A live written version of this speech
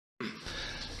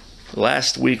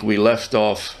Last week we left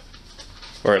off,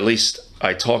 or at least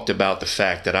I talked about the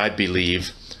fact that I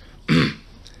believe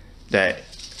that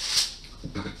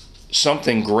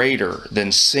something greater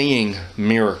than seeing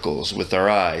miracles with our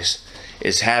eyes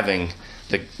is having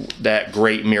that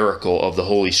great miracle of the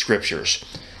Holy Scriptures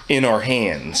in our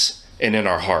hands and in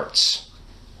our hearts.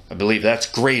 I believe that's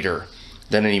greater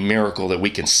than any miracle that we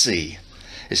can see,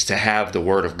 is to have the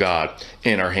Word of God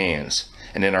in our hands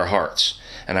and in our hearts.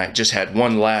 And I just had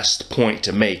one last point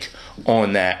to make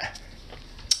on that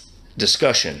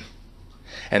discussion.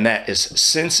 And that is,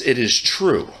 since it is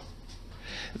true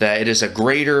that it is a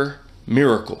greater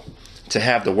miracle to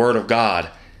have the Word of God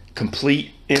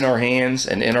complete in our hands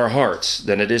and in our hearts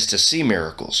than it is to see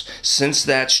miracles, since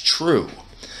that's true,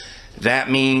 that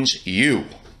means you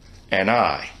and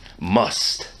I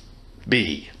must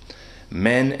be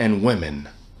men and women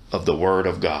of the Word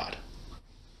of God.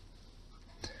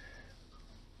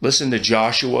 Listen to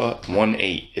Joshua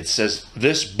 1:8. It says,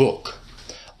 "This book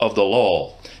of the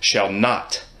law shall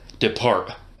not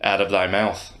depart out of thy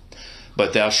mouth,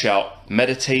 but thou shalt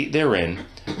meditate therein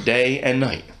day and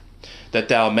night, that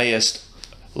thou mayest,"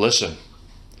 listen,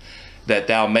 "that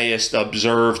thou mayest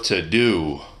observe to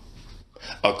do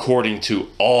according to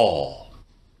all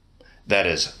that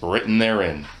is written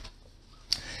therein.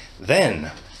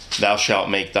 Then thou shalt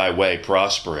make thy way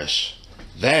prosperous.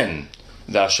 Then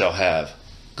thou shalt have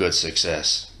good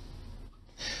success."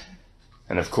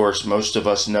 And of course, most of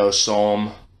us know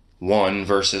Psalm 1,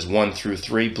 verses 1 through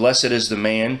 3. "Blessed is the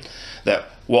man that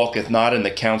walketh not in the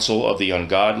counsel of the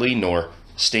ungodly, nor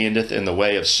standeth in the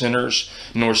way of sinners,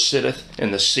 nor sitteth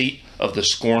in the seat of the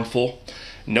scornful."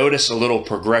 Notice a little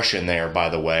progression there, by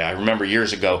the way. I remember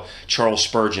years ago, Charles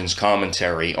Spurgeon's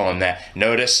commentary on that.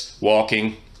 Notice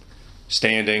walking,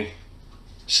 standing,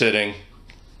 sitting.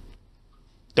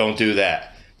 Don't do that.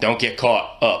 Don't get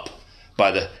caught up by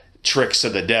the tricks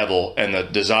of the devil and the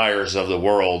desires of the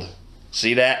world.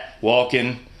 See that?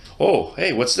 Walking. Oh,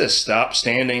 hey, what's this? Stop.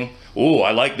 Standing. Oh,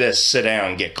 I like this. Sit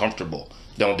down. Get comfortable.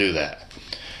 Don't do that.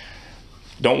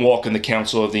 Don't walk in the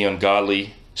counsel of the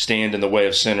ungodly, stand in the way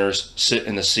of sinners, sit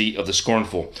in the seat of the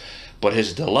scornful. But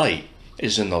his delight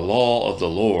is in the law of the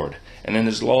Lord, and in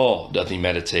his law doth he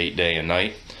meditate day and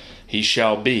night. He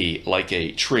shall be like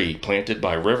a tree planted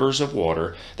by rivers of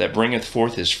water, that bringeth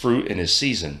forth his fruit in his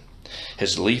season.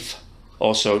 His leaf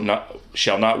also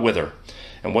shall not wither,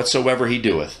 and whatsoever he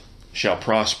doeth shall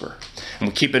prosper.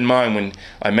 And keep in mind, when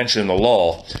I mention the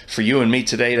law, for you and me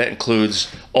today, that includes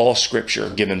all Scripture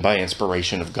given by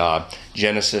inspiration of God,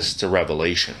 Genesis to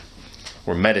Revelation.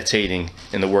 We're meditating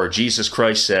in the Word. Jesus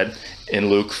Christ said in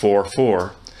Luke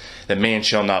 4:4, that man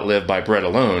shall not live by bread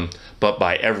alone, but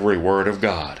by every word of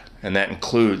God. And that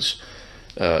includes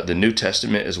the New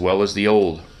Testament as well as the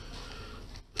Old.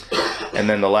 And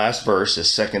then the last verse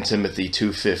is 2 Timothy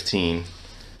 2:15.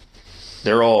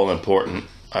 They're all important.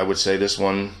 I would say this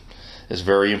one is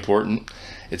very important.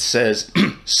 It says,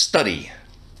 study.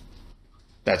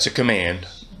 That's a command.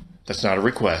 That's not a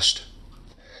request.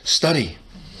 Study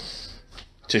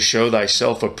to show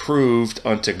thyself approved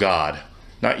unto God.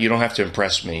 You don't have to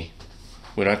impress me.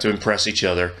 We don't have to impress each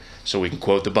other so we can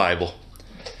quote the Bible,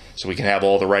 so we can have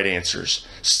all the right answers.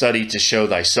 Study to show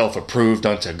thyself approved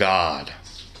unto God.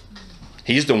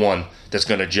 He's the one that's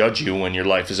going to judge you when your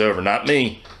life is over, not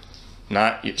me,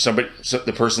 not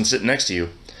the person sitting next to you.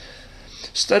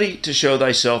 Study to show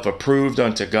thyself approved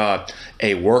unto God,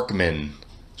 a workman.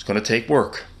 It's going to take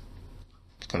work.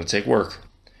 It's going to take work.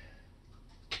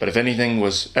 But if anything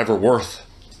was ever worth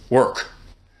work,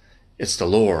 it's the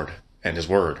Lord and his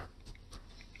word.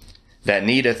 That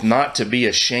needeth not to be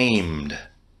ashamed.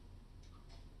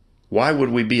 Why would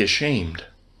we be ashamed?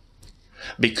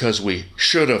 Because we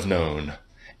should have known,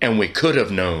 and we could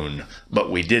have known,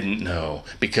 but we didn't know,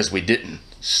 because we didn't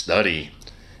study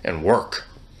and work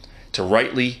to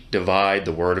rightly divide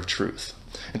the word of truth.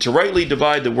 And to rightly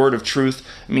divide the word of truth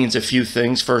means a few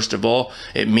things. First of all,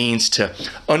 it means to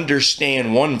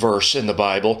understand one verse in the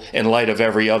Bible in light of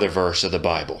every other verse of the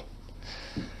Bible.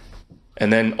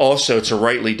 And then also to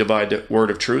rightly divide the word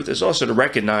of truth is also to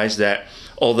recognize that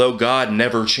although God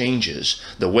never changes,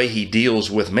 the way he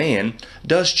deals with man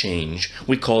does change.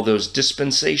 We call those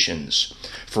dispensations.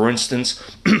 For instance,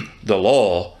 the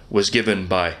law was given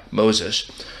by Moses,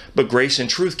 but grace and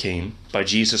truth came by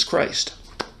Jesus Christ.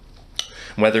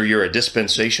 Whether you're a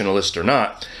dispensationalist or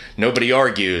not, nobody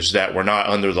argues that we're not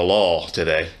under the law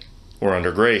today. We're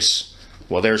under grace.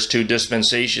 Well, there's two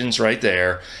dispensations right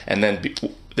there. And then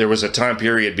there was a time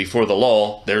period before the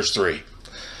law. There's three.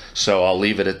 So I'll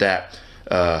leave it at that.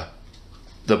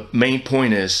 The main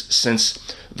point is,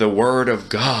 since the Word of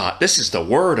God, this is the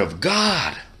Word of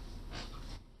God.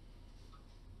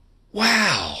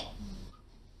 Wow.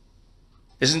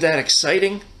 Isn't that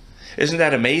exciting? Isn't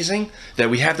that amazing that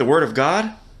we have the Word of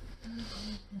God?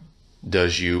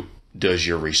 Does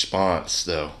your response,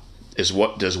 though,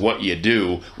 does what you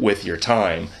do with your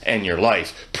time and your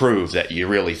life prove that you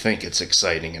really think it's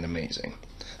exciting and amazing?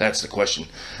 That's the question.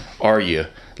 Are you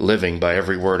living by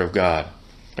every word of God?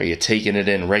 Are you taking it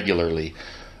in regularly?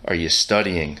 Are you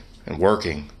studying and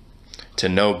working to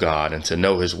know God and to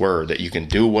know His Word, that you can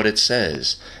do what it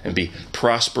says and be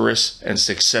prosperous and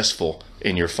successful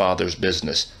in your Father's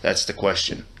business? That's the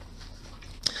question.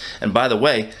 And by the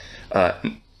way,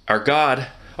 our God,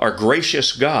 our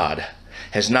gracious God,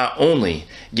 has not only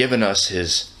given us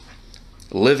His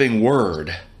living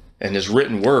Word and His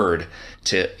written Word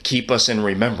to keep us in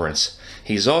remembrance,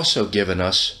 He's also given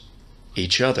us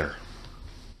each other.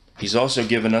 He's also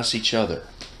given us each other.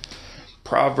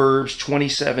 Proverbs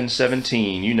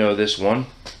 27:17, you know this one.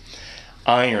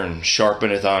 Iron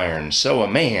sharpeneth iron, so a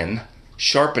man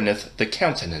sharpeneth the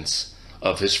countenance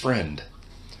of his friend.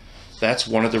 That's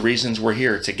one of the reasons we're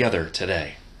here together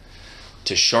today,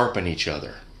 to sharpen each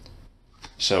other.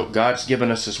 So God's given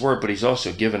us His Word, but He's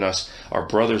also given us our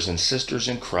brothers and sisters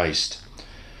in Christ,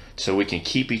 so we can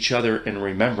keep each other in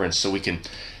remembrance, so we can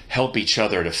help each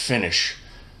other to finish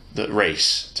the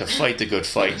race, to fight the good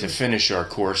fight, to finish our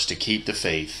course, to keep the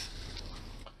faith.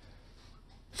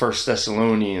 1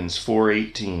 Thessalonians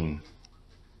 4:18.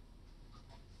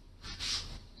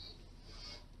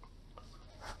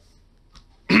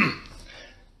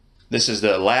 This is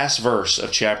the last verse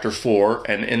of chapter 4,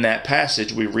 and in that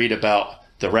passage we read about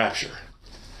the rapture,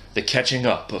 the catching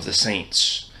up of the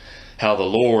saints, how the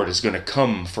Lord is going to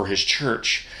come for His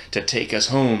church to take us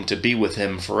home to be with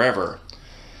Him forever.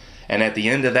 And at the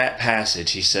end of that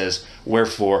passage, he says,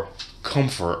 wherefore,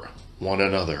 comfort one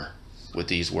another with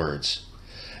these words.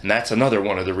 And that's another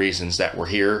one of the reasons that we're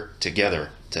here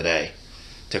together today,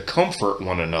 to comfort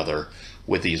one another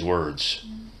with these words,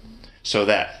 so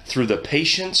that through the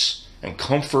patience and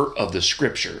comfort of the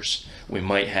Scriptures, we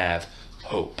might have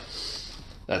hope.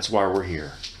 That's why we're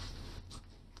here.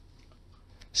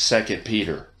 2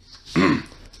 Peter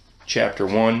chapter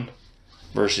 1,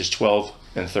 verses 12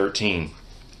 and 13.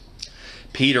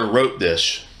 Peter wrote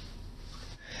this,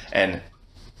 and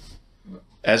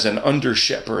as an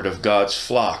under-shepherd of God's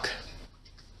flock,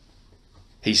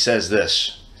 he says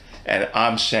this, and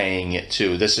I'm saying it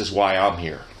too. This is why I'm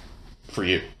here, for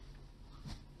you.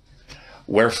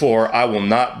 Wherefore I will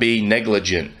not be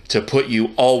negligent to put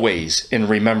you always in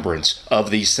remembrance of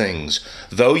these things,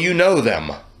 though you know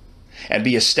them, and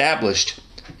be established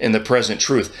in the present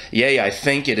truth. Yea, I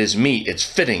think it is meet, it's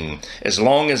fitting, as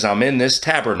long as I'm in this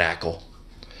tabernacle,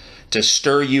 to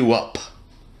stir you up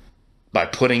by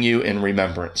putting you in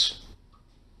remembrance.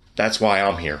 That's why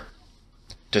I'm here,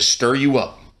 to stir you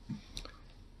up.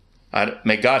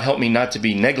 May God help me not to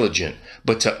be negligent,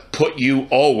 but to put you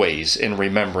always in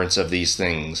remembrance of these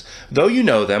things, though you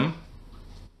know them,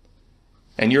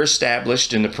 and you're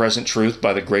established in the present truth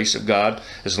by the grace of God.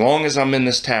 As long as I'm in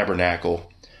this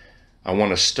tabernacle, I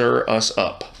want to stir us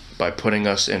up by putting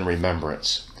us in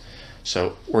remembrance.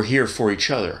 So we're here for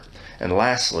each other. And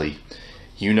lastly,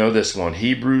 you know this one,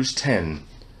 Hebrews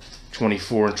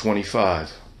 10:24 and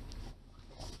 25.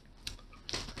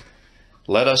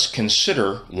 Let us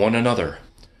consider one another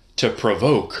to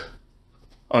provoke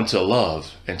unto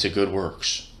love and to good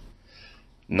works,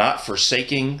 not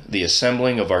forsaking the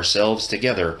assembling of ourselves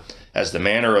together, as the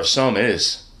manner of some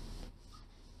is,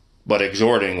 but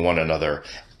exhorting one another,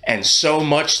 and so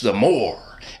much the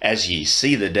more as ye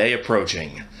see the day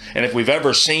approaching. And if we've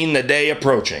ever seen the day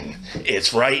approaching,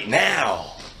 it's right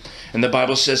now. And the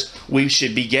Bible says we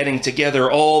should be getting together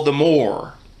all the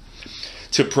more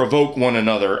to provoke one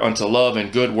another unto love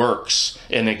and good works,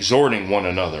 and exhorting one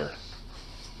another,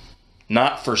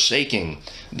 not forsaking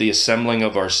the assembling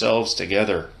of ourselves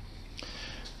together.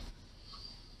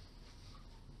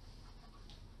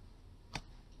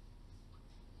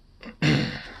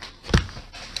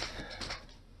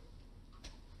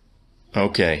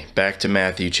 Okay, back to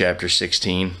Matthew chapter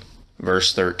 16,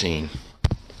 verse 13.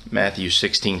 Matthew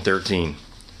 16:13.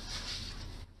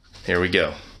 Here we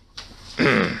go.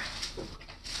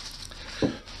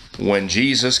 When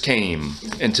Jesus came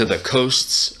into the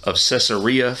coasts of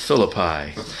Caesarea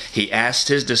Philippi, he asked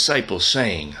his disciples,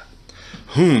 saying,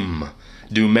 Whom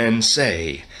do men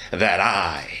say that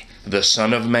I, the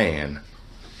Son of Man,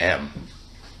 am?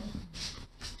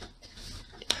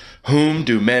 Whom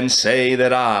do men say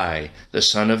that I, the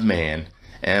Son of Man,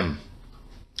 am?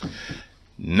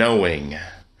 Knowing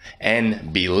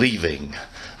and believing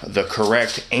the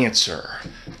correct answer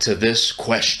to this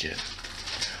question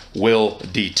will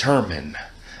determine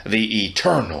the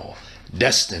eternal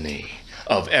destiny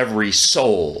of every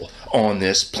soul on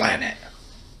this planet.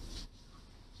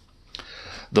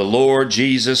 The Lord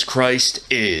Jesus Christ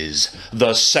is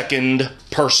the second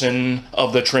person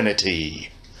of the Trinity,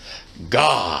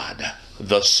 God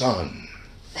the Son.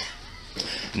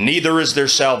 Neither is there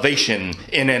salvation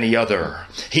in any other.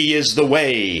 He is the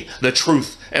way, the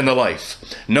truth, and the life.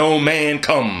 No man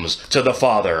comes to the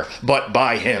Father but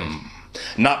by him.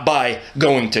 Not by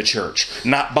going to church,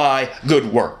 not by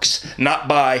good works, not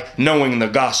by knowing the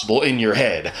gospel in your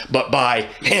head, but by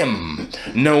him,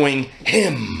 knowing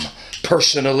him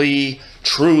personally,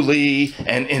 truly,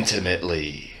 and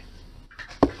intimately.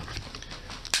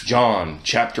 John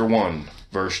chapter 1,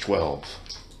 verse 12.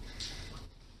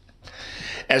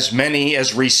 As many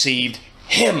as received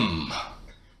him,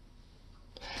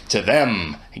 to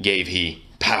them gave he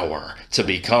power to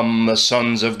become the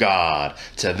sons of God,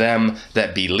 to them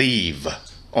that believe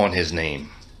on his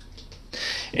name.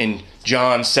 In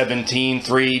John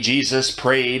 17:3, Jesus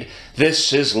prayed,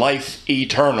 "This is life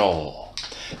eternal,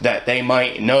 that they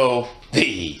might know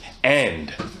thee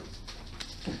and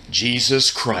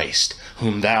Jesus Christ,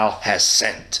 whom thou hast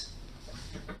sent."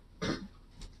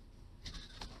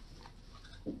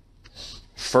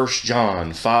 1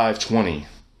 John 5:20.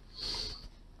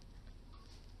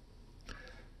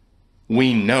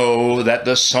 We know that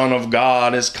the Son of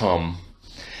God is come,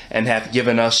 and hath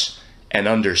given us an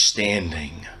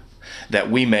understanding,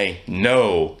 that we may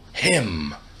know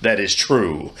him that is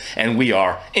true, and we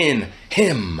are in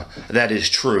him that is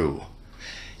true,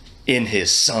 in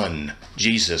his Son,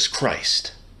 Jesus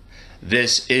Christ.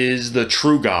 This is the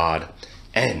true God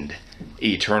and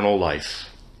eternal life.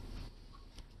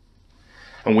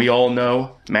 And we all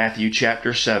know Matthew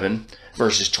chapter 7,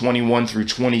 verses 21 through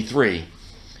 23.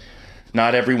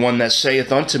 Not everyone that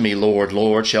saith unto me, Lord,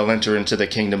 Lord, shall enter into the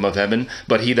kingdom of heaven,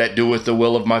 but he that doeth the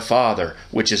will of my Father,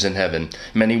 which is in heaven.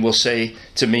 Many will say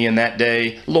to me in that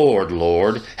day, Lord,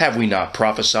 Lord, have we not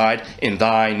prophesied in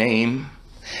thy name?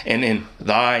 And in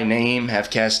thy name have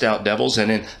cast out devils, and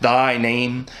in thy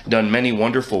name done many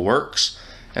wonderful works?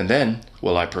 And then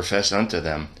will I profess unto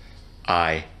them,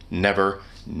 I never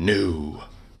knew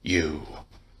you.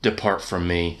 Depart from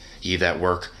me, ye that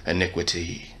work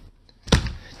iniquity.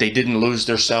 They didn't lose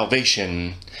their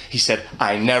salvation. He said,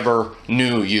 I never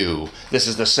knew you. This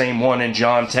is the same one in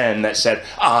John 10 that said,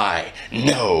 I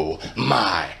know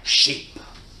my sheep.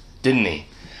 Didn't he?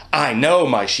 I know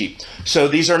my sheep. So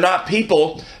these are not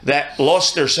people that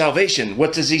lost their salvation.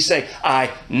 What does he say?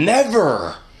 I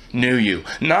never knew you.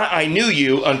 Not I knew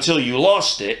you until you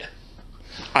lost it.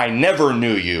 I never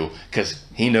knew you, because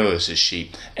he knows his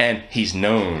sheep and he's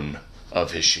known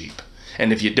of his sheep.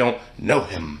 And if you don't know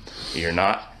him, you're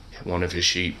not one of his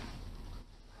sheep.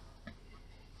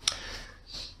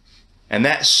 And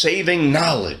that saving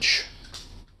knowledge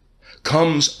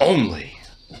comes only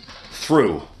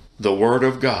through the Word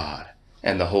of God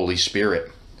and the Holy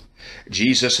Spirit.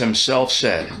 Jesus himself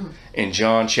said in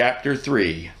John chapter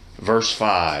 3, verse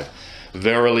 5,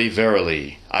 Verily,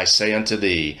 verily, I say unto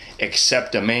thee,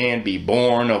 except a man be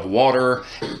born of water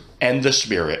and the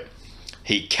Spirit,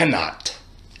 he cannot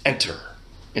enter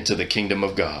into the kingdom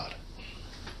of God.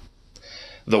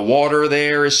 The water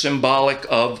there is symbolic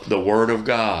of the Word of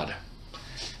God.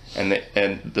 And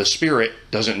the Spirit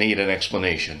doesn't need an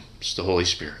explanation. It's the Holy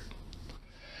Spirit.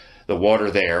 The water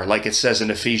there, like it says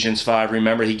in Ephesians 5,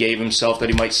 remember he gave himself that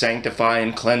he might sanctify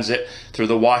and cleanse it through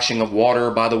the washing of water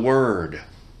by the Word.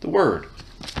 The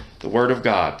Word of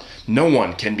God. No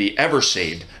one can be ever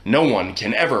saved. No one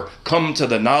can ever come to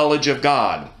the knowledge of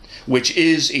God, which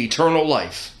is eternal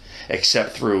life,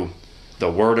 except through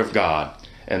the Word of God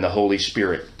and the Holy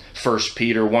Spirit. 1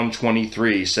 Peter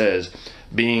 1:23 says,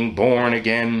 being born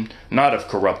again, not of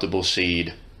corruptible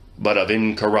seed, but of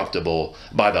incorruptible,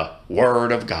 by the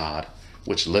Word of God,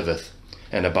 which liveth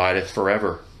and abideth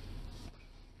forever.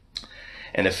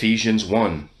 And Ephesians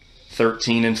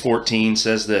 1:13 and 14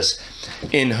 says this,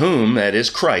 in whom, that is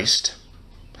Christ,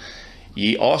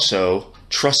 ye also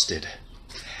trusted,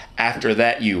 after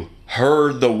that you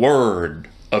heard the word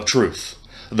of truth,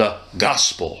 the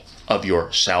gospel of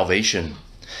your salvation,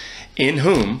 in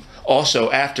whom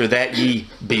also after that ye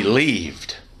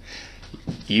believed,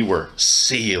 ye were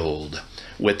sealed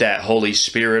with that Holy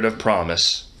Spirit of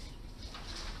promise.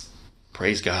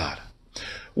 Praise God.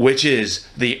 Which is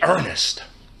the earnest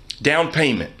down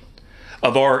payment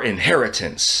of our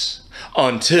inheritance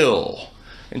until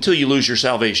you lose your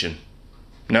salvation.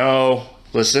 No,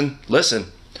 listen.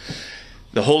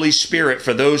 The Holy Spirit,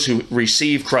 for those who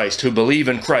receive Christ, who believe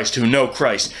in Christ, who know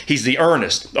Christ, he's the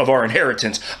earnest of our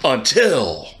inheritance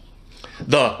until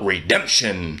the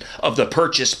redemption of the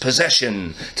purchased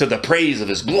possession to the praise of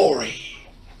his glory.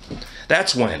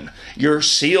 That's when you're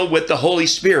sealed with the Holy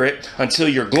Spirit until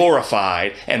you're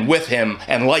glorified and with him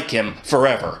and like him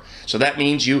forever. So that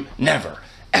means you never,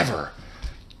 ever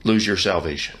lose your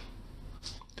salvation.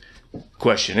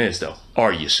 Question is, though,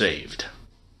 are you saved?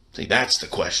 See, that's the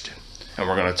question. And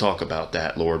we're going to talk about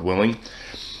that, Lord willing.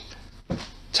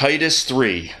 Titus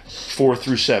 3, 4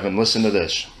 through 7. Listen to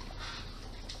this.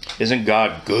 Isn't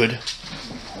God good?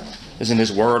 Isn't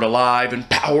his word alive and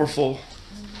powerful?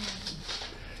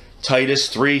 Titus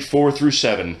 3, 4 through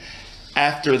 7.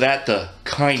 After that, the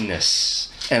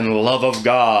kindness and love of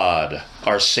God,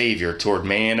 our Savior, toward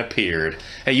man appeared.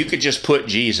 Hey, you could just put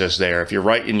Jesus there. If you're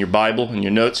writing your Bible in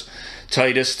your notes,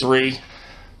 Titus 3,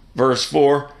 verse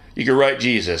 4, you can write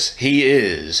Jesus. He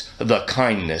is the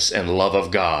kindness and love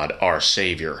of God, our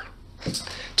Savior,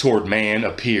 toward man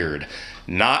appeared,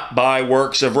 not by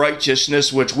works of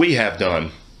righteousness which we have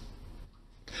done,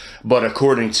 but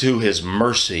according to his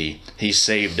mercy, he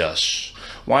saved us.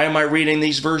 Why am I reading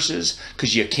these verses?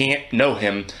 Because you can't know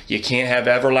him. You can't have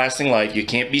everlasting life. You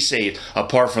can't be saved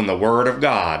apart from the word of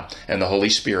God and the Holy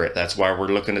Spirit. That's why we're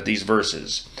looking at these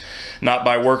verses. Not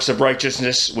by works of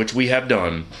righteousness which we have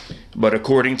done, but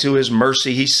according to his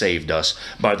mercy he saved us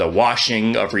by the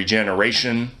washing of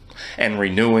regeneration and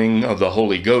renewing of the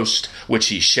Holy Ghost, which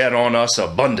he shed on us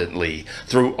abundantly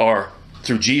through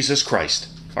Jesus Christ,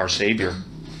 our Savior.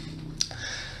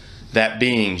 That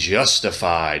being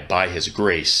justified by his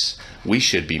grace, we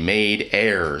should be made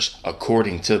heirs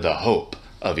according to the hope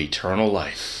of eternal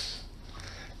life.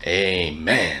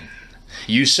 Amen.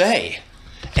 You say,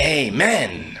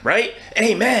 amen, right?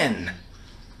 Amen.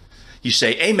 You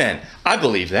say, amen. I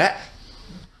believe that.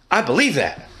 I believe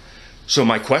that. So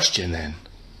my question then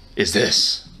is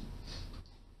this.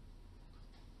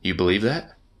 You believe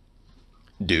that?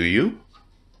 Do you?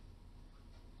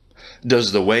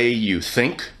 Does the way you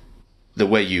think, the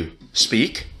way you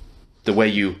speak, the way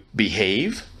you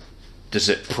behave, does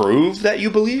it prove that you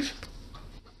believe?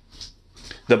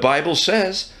 The Bible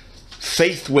says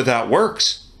faith without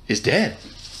works is dead.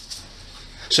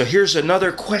 So here's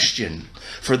another question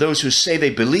for those who say they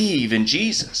believe in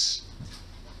Jesus.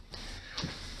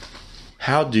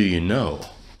 How do you know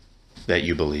that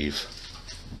you believe?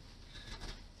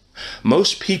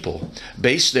 Most people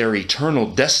base their eternal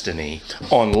destiny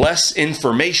on less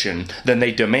information than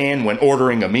they demand when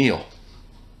ordering a meal.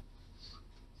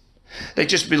 They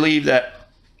just believe that,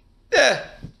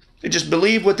 they just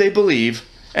believe what they believe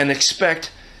and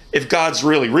expect if God's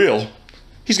really real,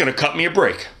 he's going to cut me a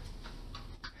break.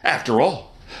 After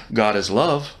all, God is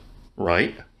love,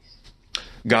 right?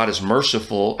 God is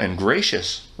merciful and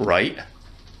gracious, right?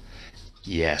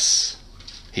 Yes,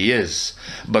 he is.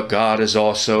 But God is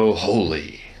also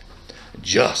holy,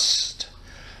 just,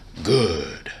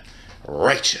 good,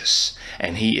 righteous,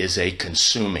 and he is a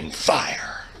consuming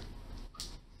fire.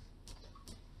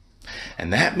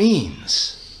 And that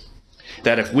means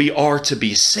that if we are to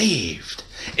be saved,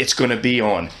 it's going to be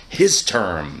on his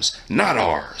terms, not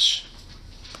ours.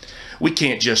 We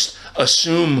can't just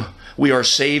assume we are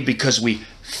saved because we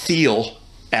feel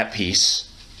at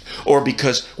peace or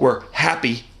because we're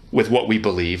happy with what we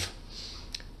believe.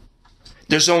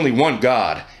 There's only one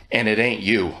God, and it ain't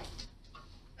you.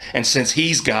 And since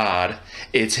he's God,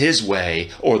 it's his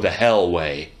way or the hell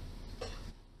way.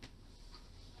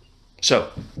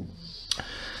 So,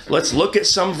 let's look at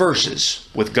some verses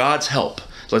with God's help.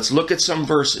 Let's look at some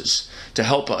verses to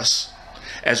help us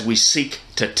as we seek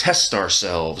to test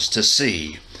ourselves to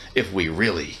see if we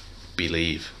really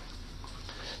believe.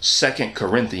 2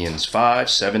 Corinthians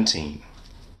 5:17.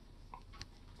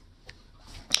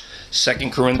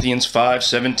 2 Corinthians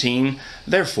 5:17.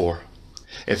 Therefore,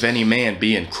 if any man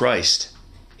be in Christ,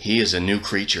 he is a new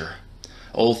creature.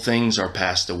 Old things are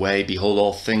passed away. Behold,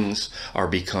 all things are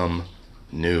become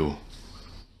new.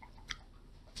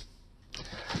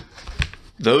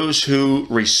 Those who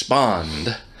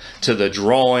respond to the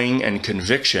drawing and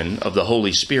conviction of the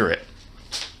Holy Spirit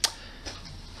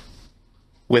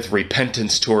with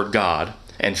repentance toward God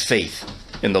and faith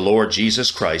in the Lord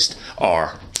Jesus Christ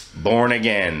are born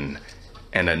again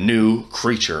and a new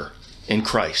creature in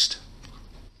Christ.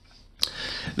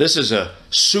 This is a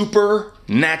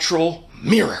supernatural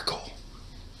miracle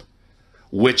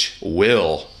which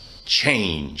will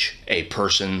change a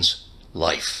person's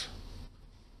life.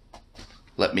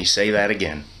 Let me say that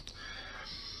again.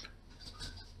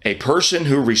 A person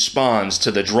who responds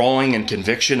to the drawing and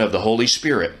conviction of the Holy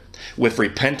Spirit with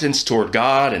repentance toward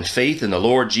God and faith in the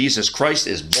Lord Jesus Christ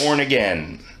is born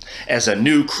again as a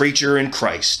new creature in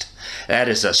Christ. That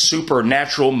is a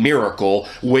supernatural miracle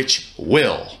which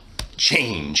will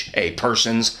change a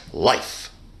person's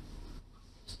life.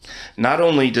 Not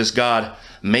only does God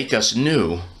make us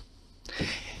new,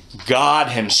 God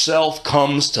himself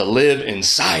comes to live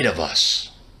inside of us.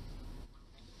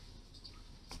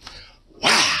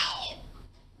 Wow.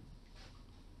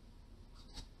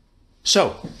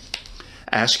 So,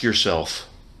 ask yourself.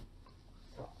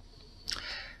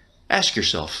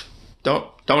 No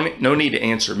need to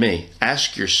answer me.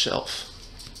 Ask yourself,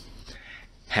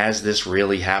 has this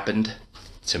really happened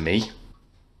to me?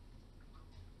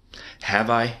 Have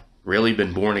I really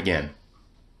been born again?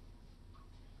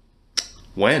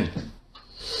 When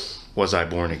was I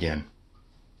born again?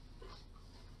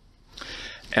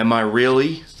 Am I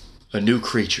really a new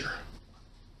creature?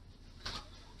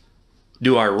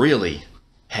 Do I really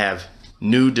have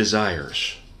new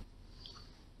desires?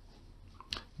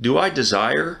 Do I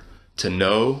desire to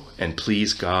know and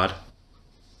please God?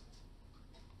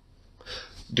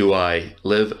 Do I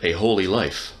live a holy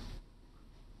life?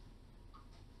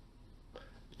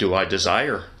 Do I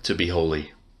desire to be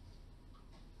holy?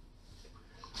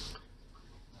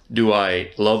 Do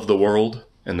I love the world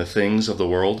and the things of the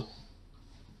world?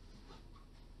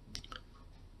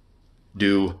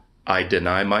 Do I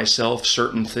deny myself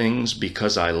certain things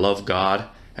because I love God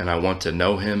and I want to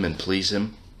know him and please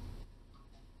him?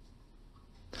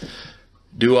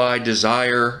 Do I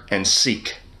desire and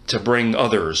seek to bring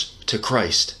others to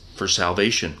Christ for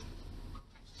salvation?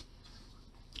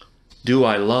 Do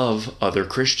I love other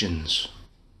Christians?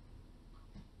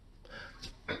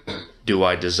 Do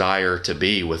I desire to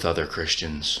be with other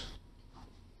Christians?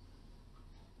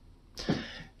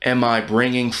 Am I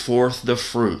bringing forth the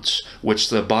fruits which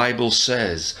the Bible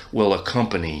says will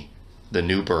accompany the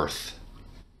new birth?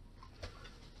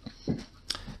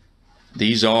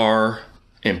 These are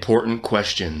important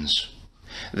questions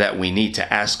that we need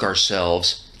to ask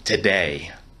ourselves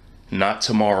today, not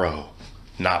tomorrow,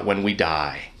 not when we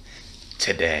die,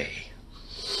 today.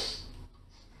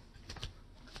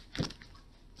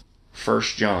 1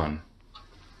 John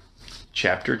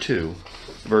chapter 2,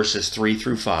 verses 3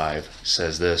 through 5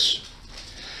 says this: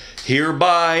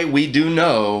 Hereby we do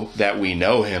know that we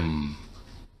know him,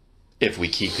 if we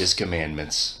keep his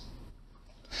commandments.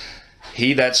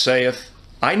 He that saith,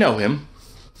 I know him,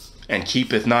 and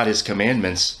keepeth not his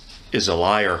commandments, is a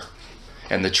liar,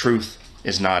 and the truth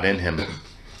is not in him.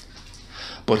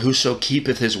 But whoso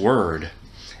keepeth his word,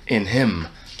 in him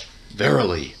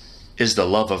verily is the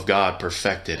love of God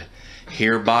perfected.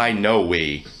 Hereby know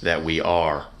we that we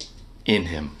are in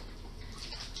him.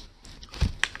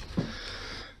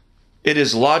 It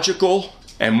is logical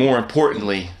and, more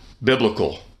importantly,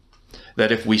 biblical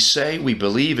that if we say we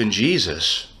believe in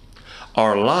Jesus,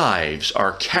 our lives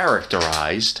are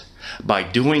characterized by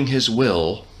doing his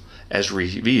will as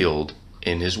revealed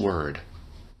in his word.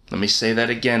 Let me say that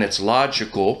again. It's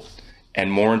logical and,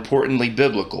 more importantly,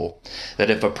 biblical that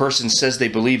if a person says they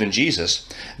believe in Jesus,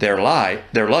 their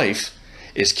life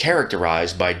is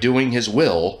characterized by doing his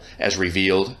will as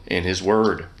revealed in his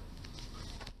word.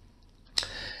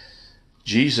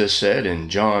 Jesus said in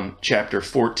John chapter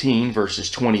 14, verses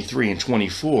 23 and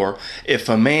 24, If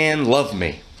a man love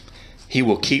me, he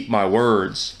will keep my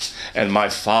words, and my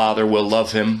Father will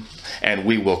love him, and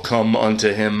we will come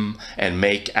unto him and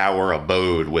make our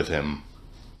abode with him.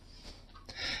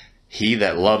 He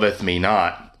that loveth me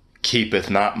not keepeth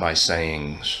not my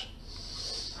sayings.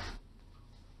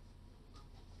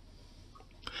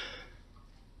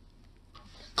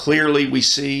 Clearly we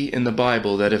see in the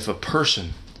Bible that if a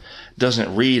person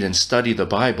doesn't read and study the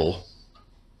Bible,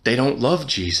 they don't love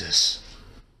Jesus.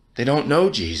 They don't know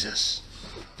Jesus.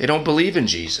 They don't believe in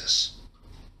Jesus.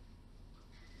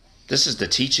 This is the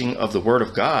teaching of the Word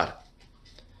of God.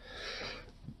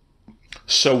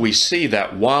 So we see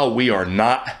that while we are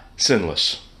not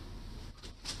sinless,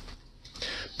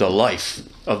 the life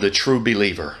of the true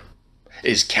believer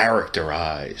is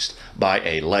characterized by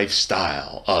a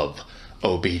lifestyle of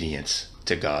obedience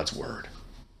to God's Word.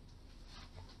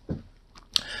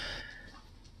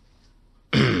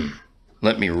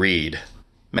 Let me read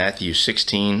Matthew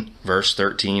 16, verse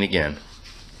 13 again.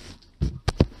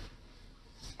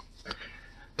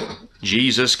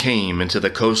 Jesus came into the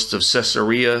coasts of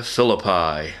Caesarea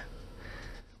Philippi.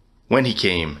 When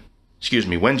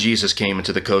Jesus came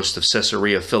into the coast of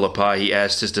Caesarea Philippi, he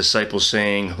asked his disciples,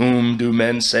 saying, Whom do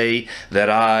men say that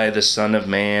I, the Son of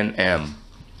Man, am?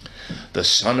 The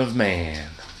Son of Man.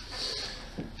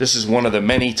 This is one of the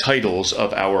many titles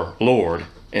of our Lord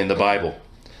in the Bible.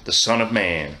 The Son of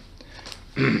Man.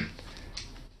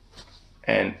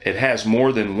 And it has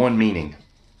more than one meaning.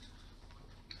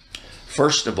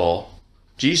 First of all,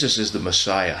 Jesus is the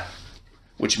Messiah,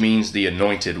 which means the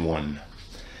anointed one.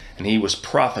 and he was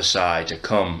prophesied to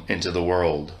come into the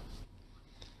world.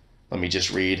 Let me just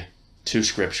read two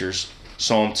scriptures.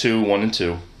 Psalm 2, 1 and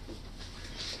 2.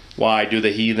 Why do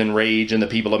the heathen rage and the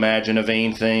people imagine a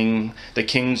vain thing? The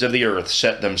kings of the earth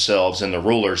set themselves, and the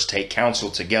rulers take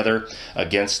counsel together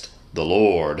against the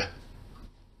Lord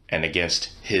and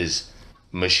against his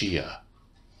Mashiach,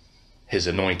 his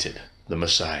anointed, the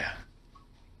Messiah.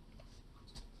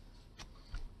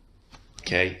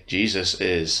 Okay, Jesus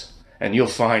is, and you'll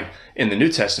find in the New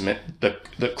Testament,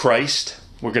 the Christ,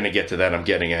 we're going to get to that, I'm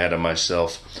getting ahead of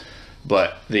myself,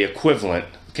 but the equivalent,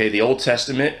 okay, the Old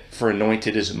Testament for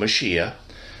anointed is Mashiach,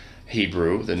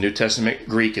 Hebrew. The New Testament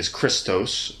Greek is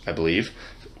Christos, I believe,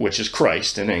 which is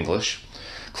Christ in English.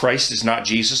 Christ is not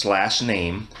Jesus' last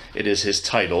name. It is his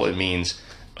title. It means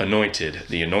anointed,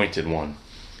 the anointed one.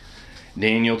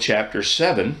 Daniel chapter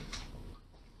 7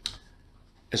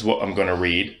 is what I'm going to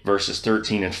read, verses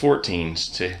 13 and 14,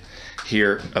 to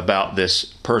hear about this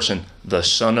person, the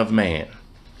Son of Man.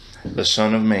 The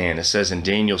Son of Man. It says in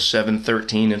Daniel 7,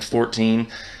 13 and 14,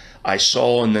 I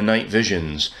saw in the night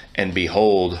visions, and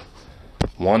behold,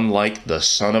 one like the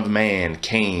Son of Man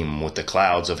came with the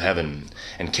clouds of heaven,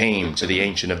 and came to the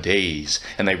Ancient of Days,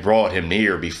 and they brought him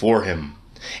near before him.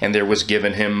 And there was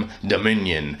given him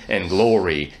dominion and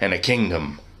glory and a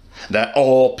kingdom, that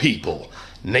all people,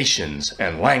 nations,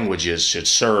 and languages should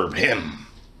serve him.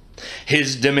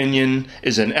 His dominion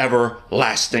is an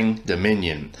everlasting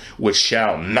dominion, which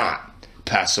shall not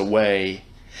pass away,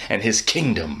 and his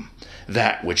kingdom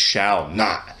that which shall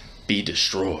not be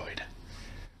destroyed.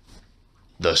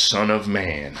 The Son of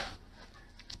Man.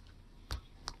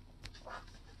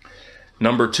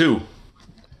 Number 2,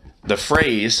 the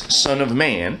phrase Son of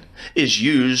Man is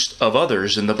used of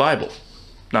others in the Bible,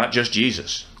 not just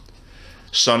Jesus.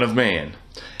 Son of Man.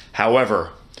 However,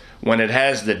 when it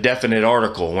has the definite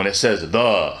article, when it says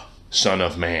the Son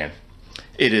of Man,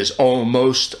 it is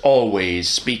almost always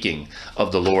speaking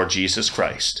of the Lord Jesus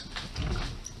Christ.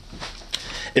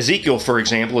 Ezekiel, for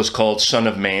example, is called Son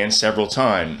of Man several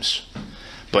times,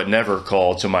 but never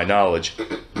called, to my knowledge,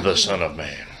 the Son of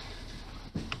Man.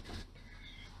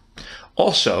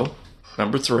 Also,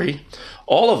 number 3,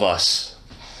 all of us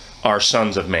are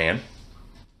sons of man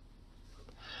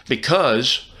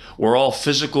because we're all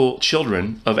physical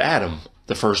children of Adam,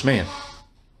 the first man.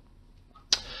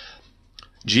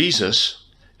 Jesus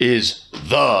is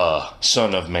the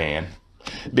Son of Man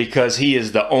because he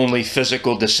is the only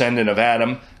physical descendant of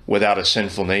Adam without a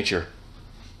sinful nature.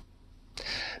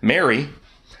 Mary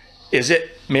is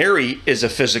a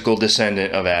physical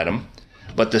descendant of Adam,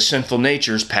 but the sinful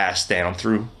nature is passed down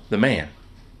through the man.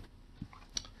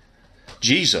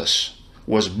 Jesus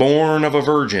was born of a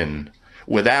virgin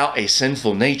without a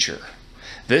sinful nature.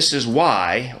 This is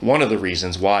why, one of the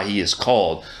reasons why he is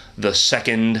called the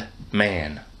second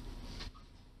man.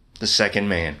 The second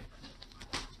man.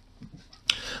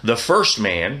 The first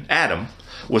man, Adam,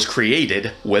 was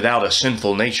created without a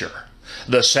sinful nature.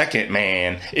 The second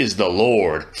man is the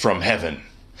Lord from heaven,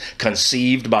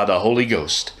 conceived by the Holy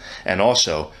Ghost, and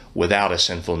also without a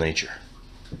sinful nature.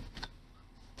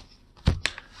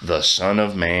 The Son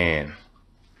of Man.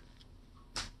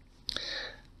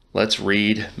 Let's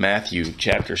read Matthew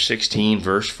chapter 16,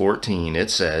 verse 14. It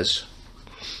says,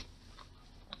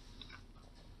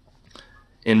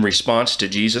 in response to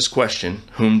Jesus' question,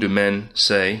 whom do men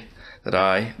say that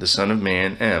I, the Son of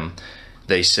Man, am?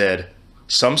 They said,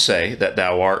 some say that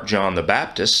thou art John the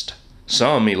Baptist,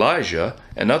 some Elijah,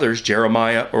 and others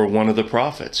Jeremiah or one of the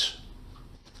prophets.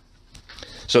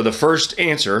 So the first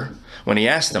answer, when he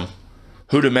asked them,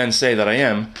 who do men say that I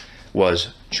am,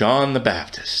 was John the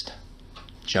Baptist.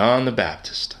 John the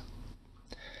Baptist.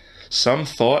 Some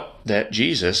thought that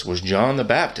Jesus was John the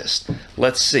Baptist.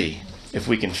 Let's see if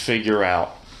we can figure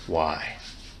out why.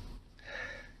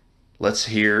 Let's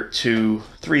hear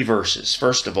 3 verses.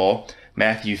 First of all,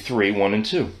 Matthew 3, 1 and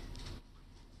 2.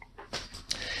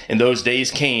 In those days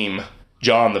came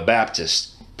John the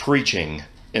Baptist preaching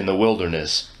in the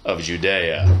wilderness of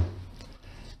Judea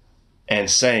and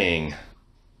saying,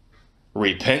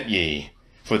 repent ye,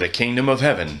 for the kingdom of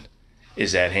heaven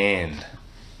is at hand.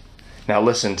 Now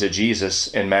listen to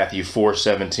Jesus in Matthew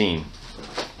 4:17.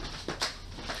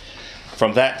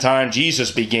 From that time Jesus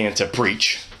began to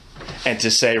preach and to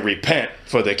say, repent,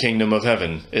 for the kingdom of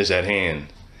heaven is at hand.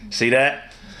 See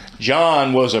that?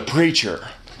 John was a preacher.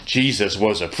 Jesus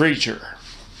was a preacher.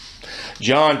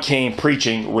 John came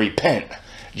preaching, repent.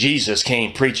 Jesus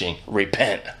came preaching,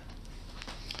 repent.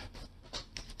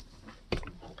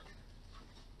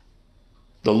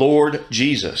 The Lord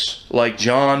Jesus, like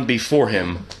John before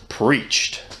him,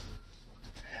 preached.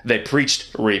 They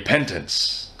preached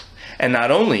repentance. And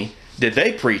not only did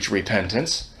they preach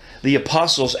repentance. The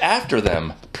apostles after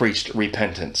them preached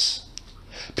repentance.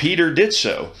 Peter did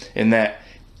so in that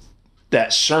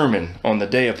sermon on the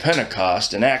day of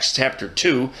Pentecost in Acts chapter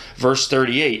 2, verse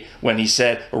 38, when he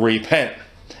said, "Repent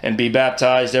and be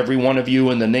baptized every one of you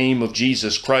in the name of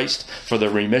Jesus Christ for the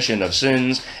remission of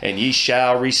sins, and ye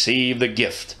shall receive the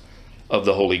gift of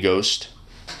the Holy Ghost."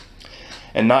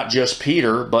 And not just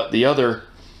Peter, but the other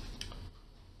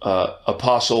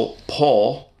apostle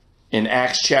Paul in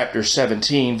Acts chapter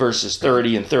 17, verses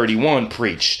 30 and 31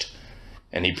 preached.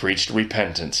 And he preached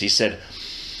repentance. He said,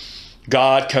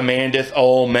 "God commandeth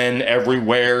all men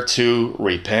everywhere to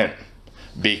repent,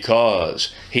 because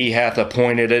he hath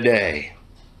appointed a day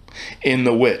in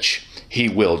the which he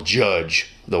will judge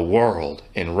the world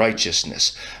in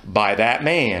righteousness by that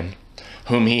man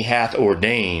whom he hath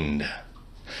ordained.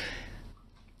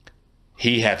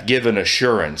 He hath given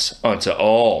assurance unto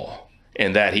all,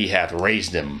 in that he hath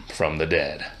raised him from the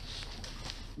dead."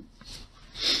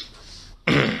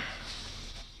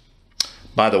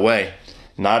 By the way,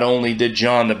 not only did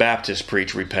John the Baptist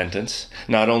preach repentance,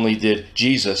 not only did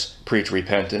Jesus preach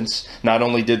repentance, not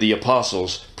only did the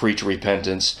apostles preach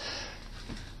repentance,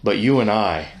 but you and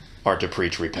I are to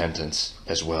preach repentance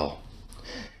as well.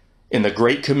 In the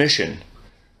Great Commission,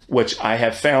 which I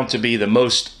have found to be the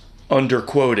most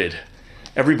underquoted,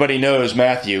 everybody knows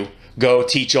Matthew, go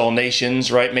teach all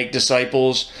nations, right? Make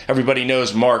disciples. Everybody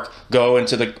knows Mark, go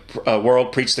into the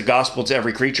world, preach the gospel to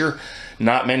every creature.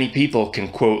 Not many people can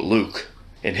quote Luke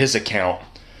in his account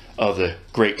of the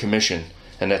Great Commission.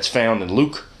 And that's found in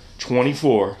Luke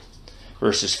 24,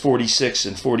 verses 46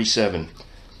 and 47.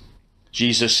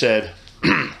 Jesus said,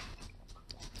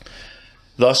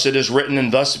 "Thus it is written,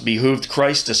 and thus behooved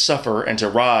Christ to suffer and to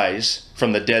rise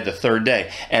from the dead the third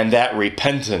day, and that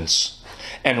repentance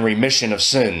and remission of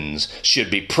sins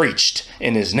should be preached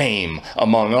in his name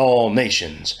among all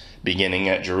nations, beginning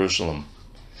at Jerusalem."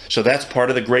 So that's part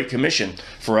of the Great Commission,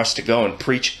 for us to go and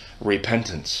preach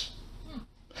repentance.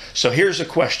 So here's a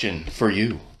question for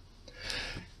you.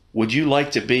 Would you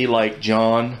like to be like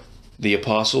John, the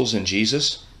apostles, and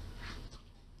Jesus?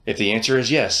 If the answer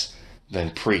is yes,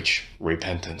 then preach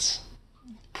repentance.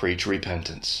 Preach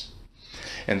repentance.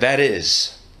 And that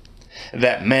is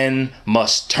that men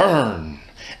must turn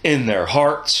in their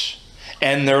hearts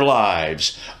and their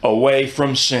lives away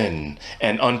from sin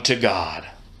and unto God.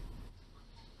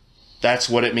 That's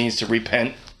what it means to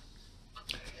repent.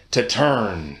 To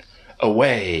turn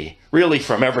away, really,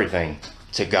 from everything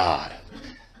to God.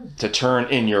 To turn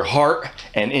in your heart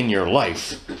and in your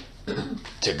life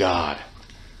to God.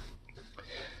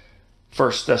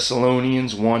 1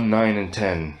 Thessalonians 1, 9 and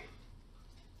 10.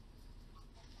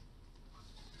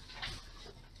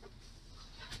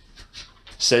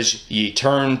 Says, "Ye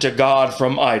turn to God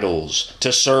from idols,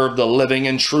 to serve the living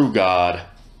and true God,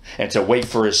 and to wait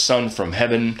for his Son from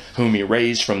heaven, whom he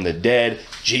raised from the dead,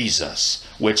 Jesus,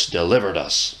 which delivered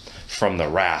us from the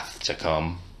wrath to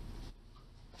come."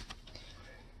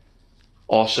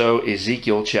 Also,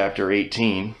 Ezekiel chapter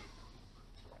 18.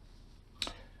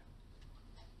 I'm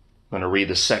going to read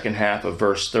the second half of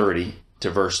verse 30 to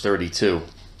verse 32.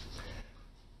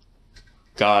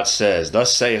 God says,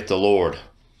 "Thus saith the Lord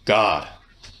God,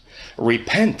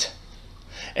 repent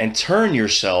and turn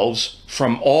yourselves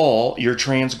from all your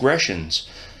transgressions,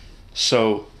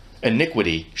 so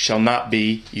iniquity shall not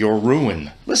be your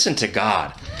ruin." Listen to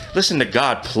God. Listen to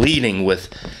God pleading with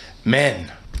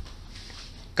men.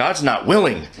 God's not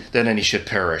willing that any should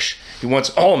perish. He wants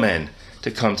all men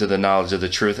to come to the knowledge of the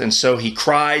truth. And so he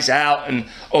cries out and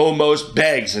almost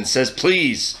begs and says,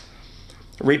 "Please,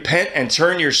 repent and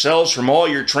turn yourselves from all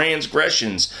your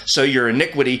transgressions, so your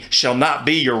iniquity shall not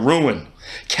be your ruin.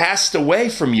 Cast away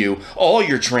from you all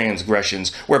your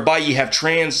transgressions, whereby ye have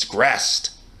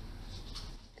transgressed.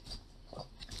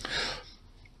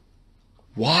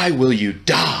 Why will you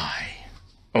die,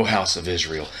 O house of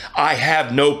Israel? I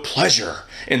have no pleasure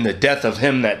in the death of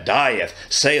him that dieth,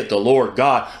 saith the Lord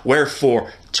God.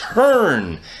 Wherefore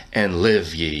turn and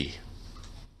live ye."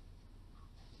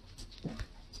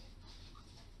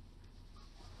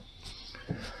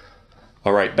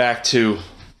 All right, back to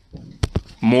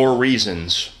more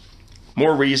reasons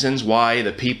why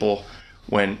the people,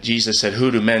 when Jesus said,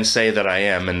 "Who do men say that I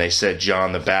am?" and they said,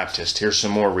 "John the Baptist." Here's some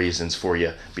more reasons for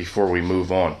you before we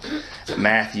move on.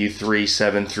 Matthew 3,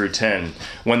 7 through 10.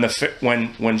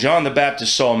 When John the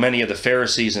Baptist saw many of the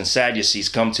Pharisees and Sadducees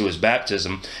come to his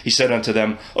baptism, he said unto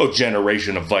them, "O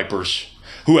generation of vipers,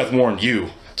 who hath warned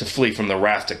you to flee from the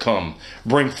wrath to come?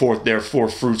 Bring forth therefore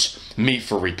fruits meet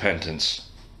for repentance.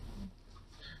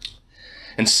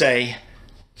 And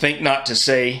think not to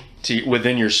say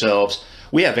within yourselves,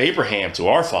 We have Abraham to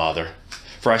our father.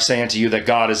 For I say unto you that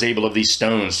God is able of these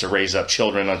stones to raise up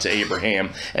children unto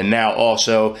Abraham. And now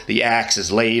also the axe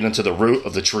is laid unto the root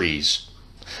of the trees.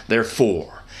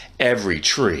 Therefore every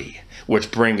tree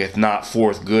which bringeth not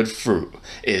forth good fruit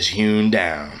is hewn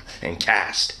down and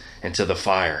cast into the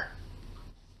fire.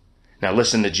 Now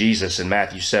listen to Jesus in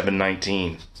Matthew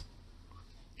 7:19.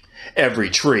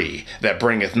 Every tree that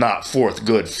bringeth not forth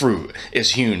good fruit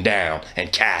is hewn down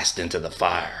and cast into the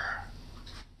fire.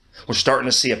 We're starting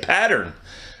to see a pattern.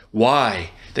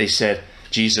 Why? They said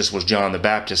Jesus was John the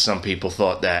Baptist. Some people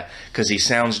thought that because he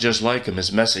sounds just like him.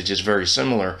 His message is very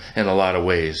similar in a lot of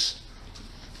ways.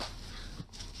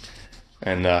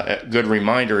 And a good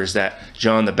reminder is that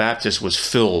John the Baptist was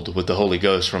filled with the Holy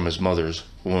Ghost from his mother's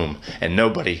womb. And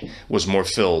nobody was more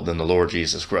filled than the Lord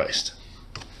Jesus Christ.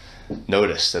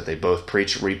 Notice that they both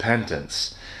preach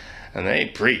repentance. And they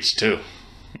preach too.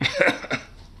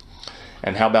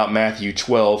 And how about Matthew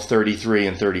 12:33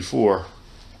 and 34?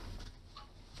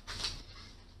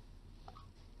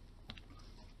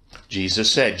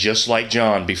 Jesus said, just like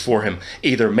John before him,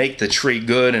 either make the tree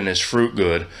good and his fruit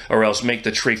good, or else make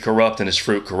the tree corrupt and his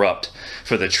fruit corrupt.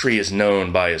 For the tree is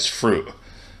known by his fruit.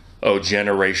 O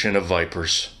generation of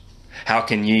vipers, how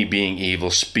can ye, being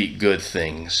evil, speak good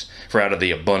things? For out of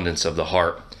the abundance of the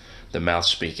heart, the mouth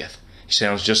speaketh. He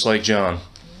sounds just like John.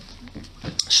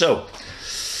 So,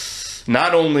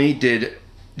 not only did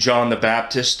John the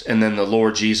Baptist and then the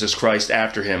Lord Jesus Christ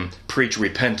after him preach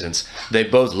repentance, they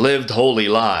both lived holy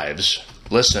lives.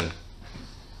 Listen.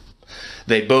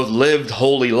 They both lived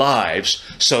holy lives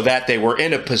so that they were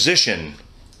in a position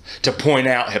to point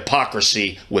out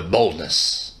hypocrisy with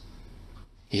boldness.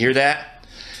 You hear that?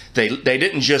 They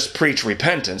didn't just preach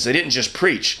repentance. They didn't just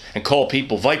preach and call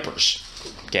people vipers.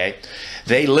 Okay?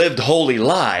 They lived holy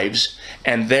lives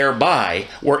and thereby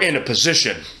were in a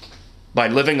position, by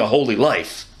living a holy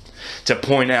life, to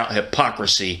point out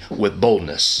hypocrisy with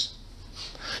boldness.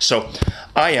 So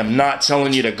I am not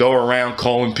telling you to go around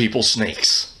calling people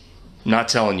snakes. I'm not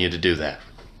telling you to do that.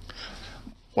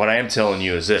 What I am telling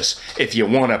you is this. If you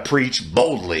want to preach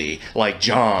boldly like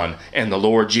John and the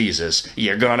Lord Jesus,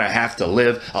 you're going to have to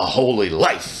live a holy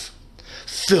life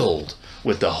filled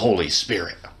with the Holy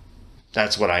Spirit.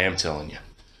 That's what I am telling you.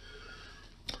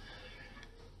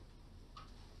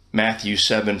 Matthew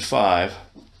 7:5,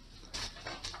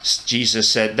 Jesus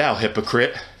said, thou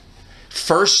hypocrite,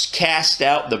 first cast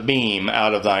out the beam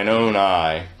out of thine own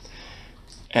eye,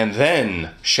 and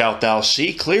then shalt thou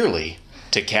see clearly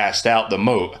to cast out the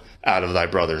mote out of thy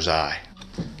brother's eye.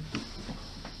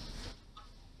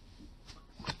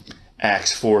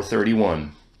 Acts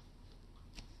 4:31.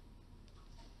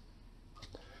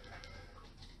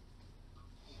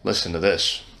 Listen to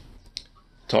this.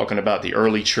 Talking about the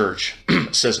early church,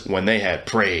 it says, when they had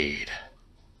prayed,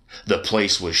 the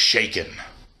place was shaken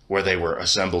where they were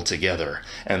assembled together,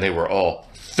 and they were all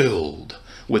filled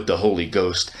with the Holy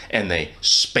Ghost, and they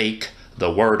spake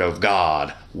the word of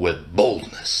God with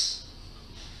boldness.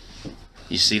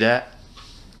 You see that?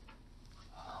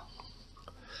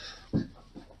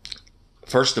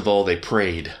 First of all, they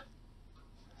prayed.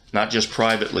 Not just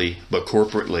privately, but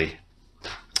corporately.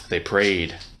 They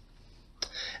prayed.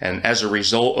 And as a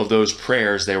result of those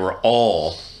prayers, they were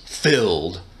all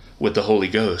filled with the Holy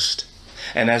Ghost.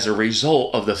 And as a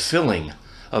result of the filling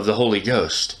of the Holy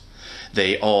Ghost,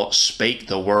 they all spake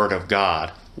the word of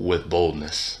God with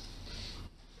boldness.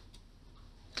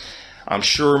 I'm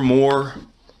sure more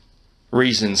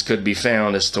reasons could be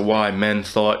found as to why men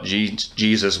thought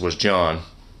Jesus was John.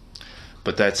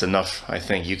 But that's enough. I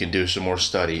think you can do some more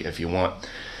study if you want.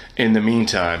 In the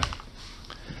meantime,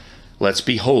 let's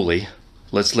be holy.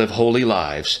 Let's live holy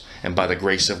lives. And by the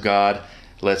grace of God,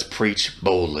 let's preach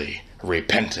boldly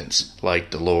repentance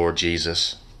like the Lord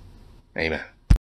Jesus. Amen.